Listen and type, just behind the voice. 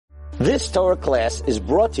This Torah class is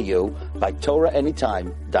brought to you by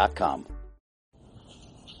TorahAnytime.com.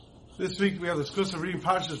 This week we have the discussion of reading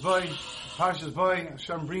Parshas Bo. Parshas Bo,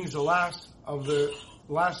 Hashem brings the last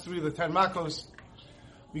three of the 10 Makos.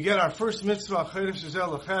 We get our first mitzvah, Chodesh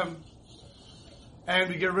Hazel Lachem, and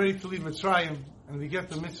we get ready to leave Mitzrayim, and we get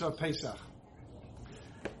the mitzvah of Pesach.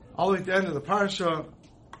 All the way at the end of the Parsha,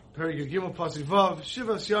 Perek Gimel Pasuk Vav,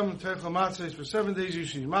 Shivas Yom Teichel Matzos, for 7 days you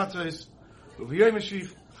should eat matzos, V'yom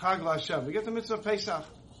Hashif Chag LaHashem. We get the mitzvah of Pesach.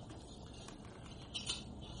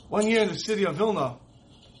 One year in the city of Vilna,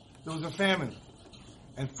 there was a famine,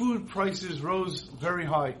 and food prices rose very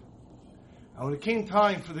high. And when it came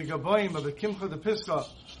time for the Gabayim of the Kimcha the Pischa,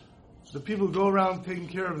 the people who go around taking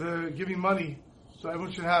care of giving money, so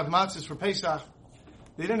everyone should have matzahs for Pesach,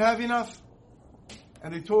 they didn't have enough.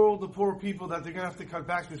 And they told the poor people that they're going to have to cut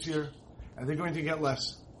back this year, and they're going to get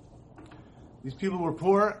less. These people were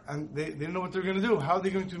poor, and they didn't know what they're going to do. How are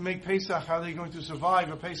they going to make Pesach? How are they going to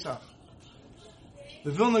survive a Pesach?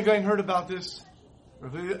 The Vilna guy heard about this,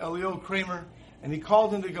 Rav Eliyahu Kramer, and he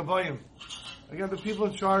called in the Gabayim. Again, the people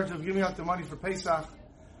in charge of giving out the money for Pesach.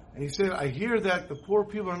 And he said, I hear that the poor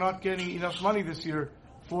people are not getting enough money this year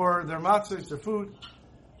for their matzahs, their food.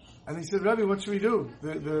 And he said, Rebbe, what should we do?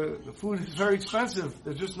 The food is very expensive.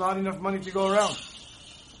 There's just not enough money to go around.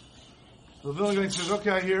 So the Vilna guy says,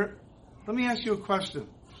 okay, I hear. Let me ask you a question.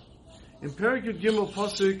 In Perek Yud Gimel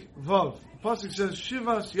Pasuk Vav, the Pasuk says,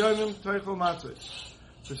 Shivas Yomim Teichel Matzos.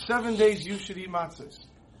 For 7 days you should eat matzahs.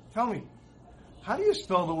 Tell me, how do you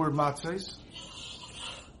spell the word matzahs?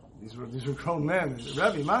 These were grown men.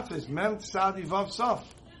 Rebbe, matzahs, mem tzadi vav saf.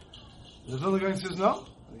 The Vilna guy says, no.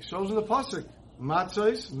 And he shows in the Pasuk,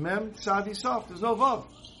 matzahs, mem tzadi saf. There's no vav.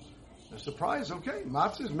 They're surprised. Okay,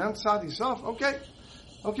 matzahs, mem tzadi saf. Okay,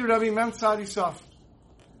 Rebbe, mem tzadi saf.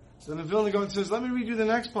 So the Vilna guy says, let me read you the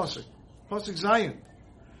next Pasuk. Pasuk Zayin.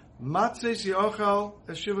 Matzahs yochal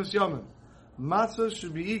eshivas yomim. Matzos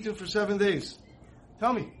should be eaten for 7 days.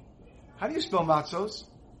 Tell me, how do you spell matzos?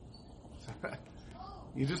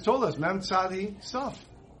 You just told us, mem tzadi saf.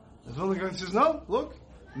 The Vilna Gaon says, no, look,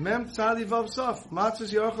 mem tzadi vav saf.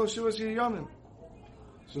 Matzos yochel shivas yomim.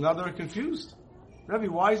 So now they're confused.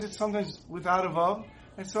 Rebbe, why is it sometimes without a vav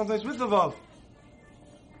and sometimes with a vav?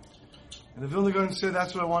 And the Vilna Gaon said,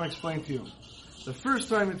 that's what I want to explain to you. The first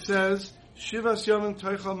time it says, shivas yomim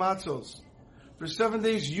teichel matzos. For 7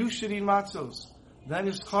 days you should eat matzos. Then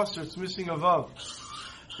it's chaser, it's missing a vav.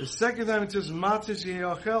 The second time it says matzos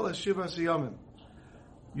yechel es shivas yomim.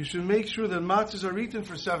 You should make sure that matzos are eaten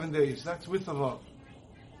for 7 days. That's with a vav.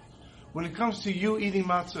 When it comes to you eating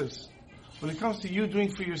matzos, when it comes to you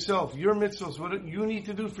doing for yourself, your mitzvahs, what you need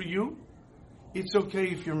to do for you, it's okay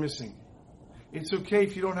if you're missing. It's okay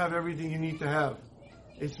if you don't have everything you need to have.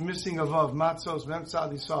 It's missing a vav, matzos, mem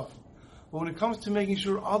tzadi saf. But when it comes to making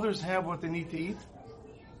sure others have what they need to eat,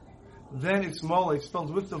 then it's mole, it's spelled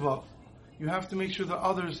with the vav. You have to make sure that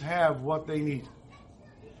others have what they need.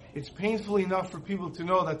 It's painful enough for people to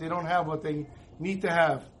know that they don't have what they need to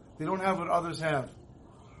have. They don't have what others have.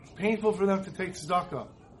 It's painful for them to take tzedakah.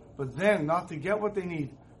 But then, not to get what they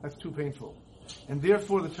need, that's too painful. And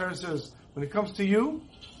therefore, the Torah says, when it comes to you,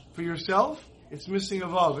 for yourself, it's missing a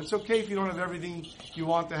vav. It's okay if you don't have everything you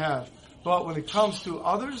want to have. But when it comes to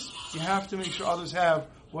others, you have to make sure others have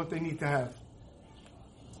what they need to have.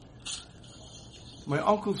 My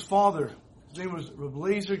uncle's father, his name was Reb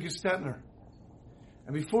Leizer Gestetner.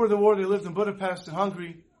 And before the war, they lived in Budapest in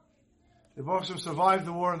Hungary. They both survived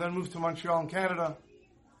the war and then moved to Montreal in Canada.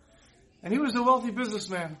 And he was a wealthy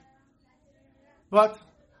businessman. But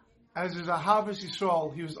as his Ahavas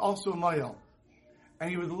Yisrael, he was also a Mayel. And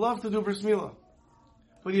he would love to do Bris Milah.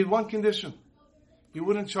 But he had one condition. He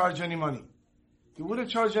wouldn't charge any money. He wouldn't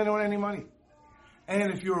charge anyone any money.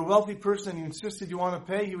 And if you were a wealthy person and you insisted you want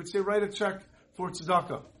to pay, he would say, write a check for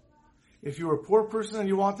tzedakah. If you were a poor person and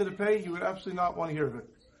you wanted to pay, he would absolutely not want to hear of it.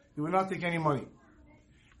 He would not take any money.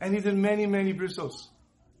 And he did many, many brisos.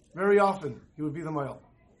 Very often, he would be the male.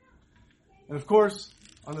 And of course,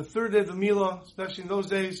 on the third day of the Milah, especially in those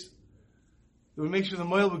days, they would make sure the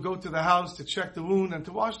male would go to the house to check the wound and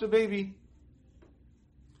to wash the baby.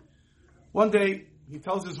 One day, he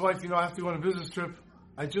tells his wife, I have to go on a business trip.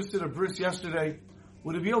 I just did a bris yesterday.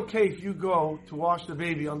 Would it be okay if you go to wash the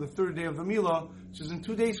baby on the third day of the Milah, which is in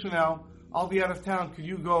 2 days from now? I'll be out of town. Could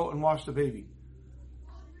you go and wash the baby?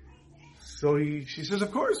 So she says,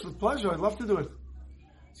 of course, with pleasure. I'd love to do it.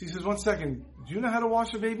 So he says, 1 second. Do you know how to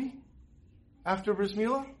wash a baby? After bris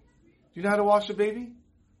Milah? Do you know how to wash a baby?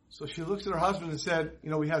 So she looks at her husband and said,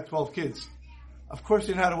 we had 12 kids. Of course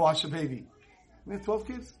you know how to wash a baby. We had 12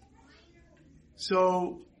 kids?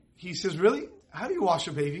 So he says, really? How do you wash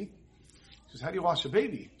a baby? She says, how do you wash a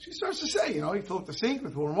baby? She starts to say, you fill up the sink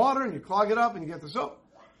with warm water and you clog it up and you get the soap.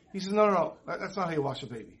 He says, no, that's not how you wash a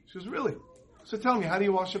baby. She says, really? So tell me, how do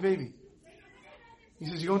you wash a baby? He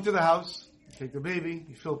says, you go into the house, you take the baby,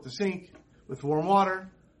 you fill up the sink with warm water,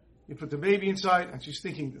 you put the baby inside, and she's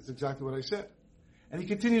thinking, that's exactly what I said. And he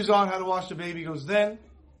continues on how to wash the baby. He goes, then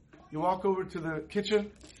you walk over to the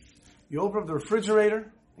kitchen, you open up the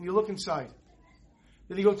refrigerator, and you look inside.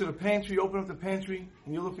 Then you go to the pantry, you open up the pantry,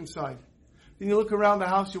 and you look inside. Then you look around the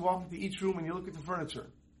house, you walk into each room, and you look at the furniture.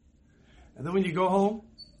 And then when you go home,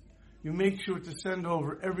 you make sure to send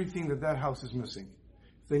over everything that house is missing.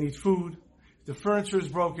 If they need food, if the furniture is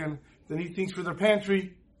broken, if they need things for their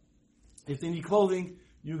pantry, if they need clothing,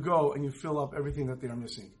 you go and you fill up everything that they are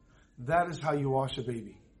missing. That is how you wash a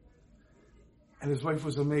baby. And his wife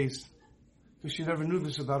was amazed, because she never knew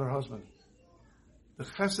this about her husband. The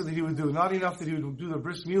chesed that he would do, not enough that he would do the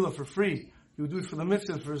bris milah for free, he would do it for the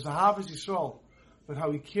mitzvah, for his Zahavas Yisrael, but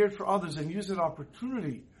how he cared for others and used that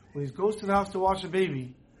opportunity when he goes to the house to wash a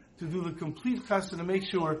baby, to do the complete chesed to make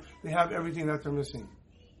sure they have everything that they're missing.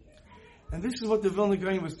 And this is what the Vilna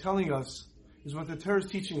Gaon was telling us, is what the Torah is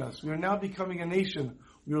teaching us. We are now becoming a nation.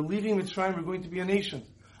 We are leaving Mitzrayim, we're going to be a nation.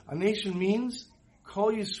 A nation means,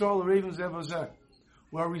 Kol Yisrael Ravim Zeh B'Zeh.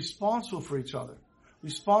 We are responsible for each other.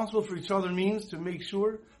 Responsible for each other means to make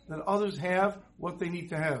sure that others have what they need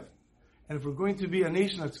to have. And if we're going to be a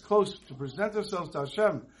nation that's close to present ourselves to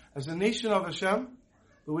Hashem as a nation of Hashem,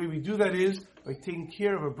 the way we do that is by taking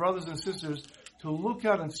care of our brothers and sisters, to look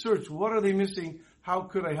out and search, what are they missing? How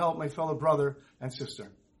could I help my fellow brother and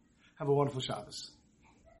sister? Have a wonderful Shabbos.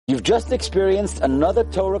 You've just experienced another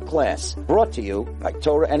Torah class brought to you by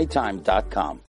TorahAnytime.com.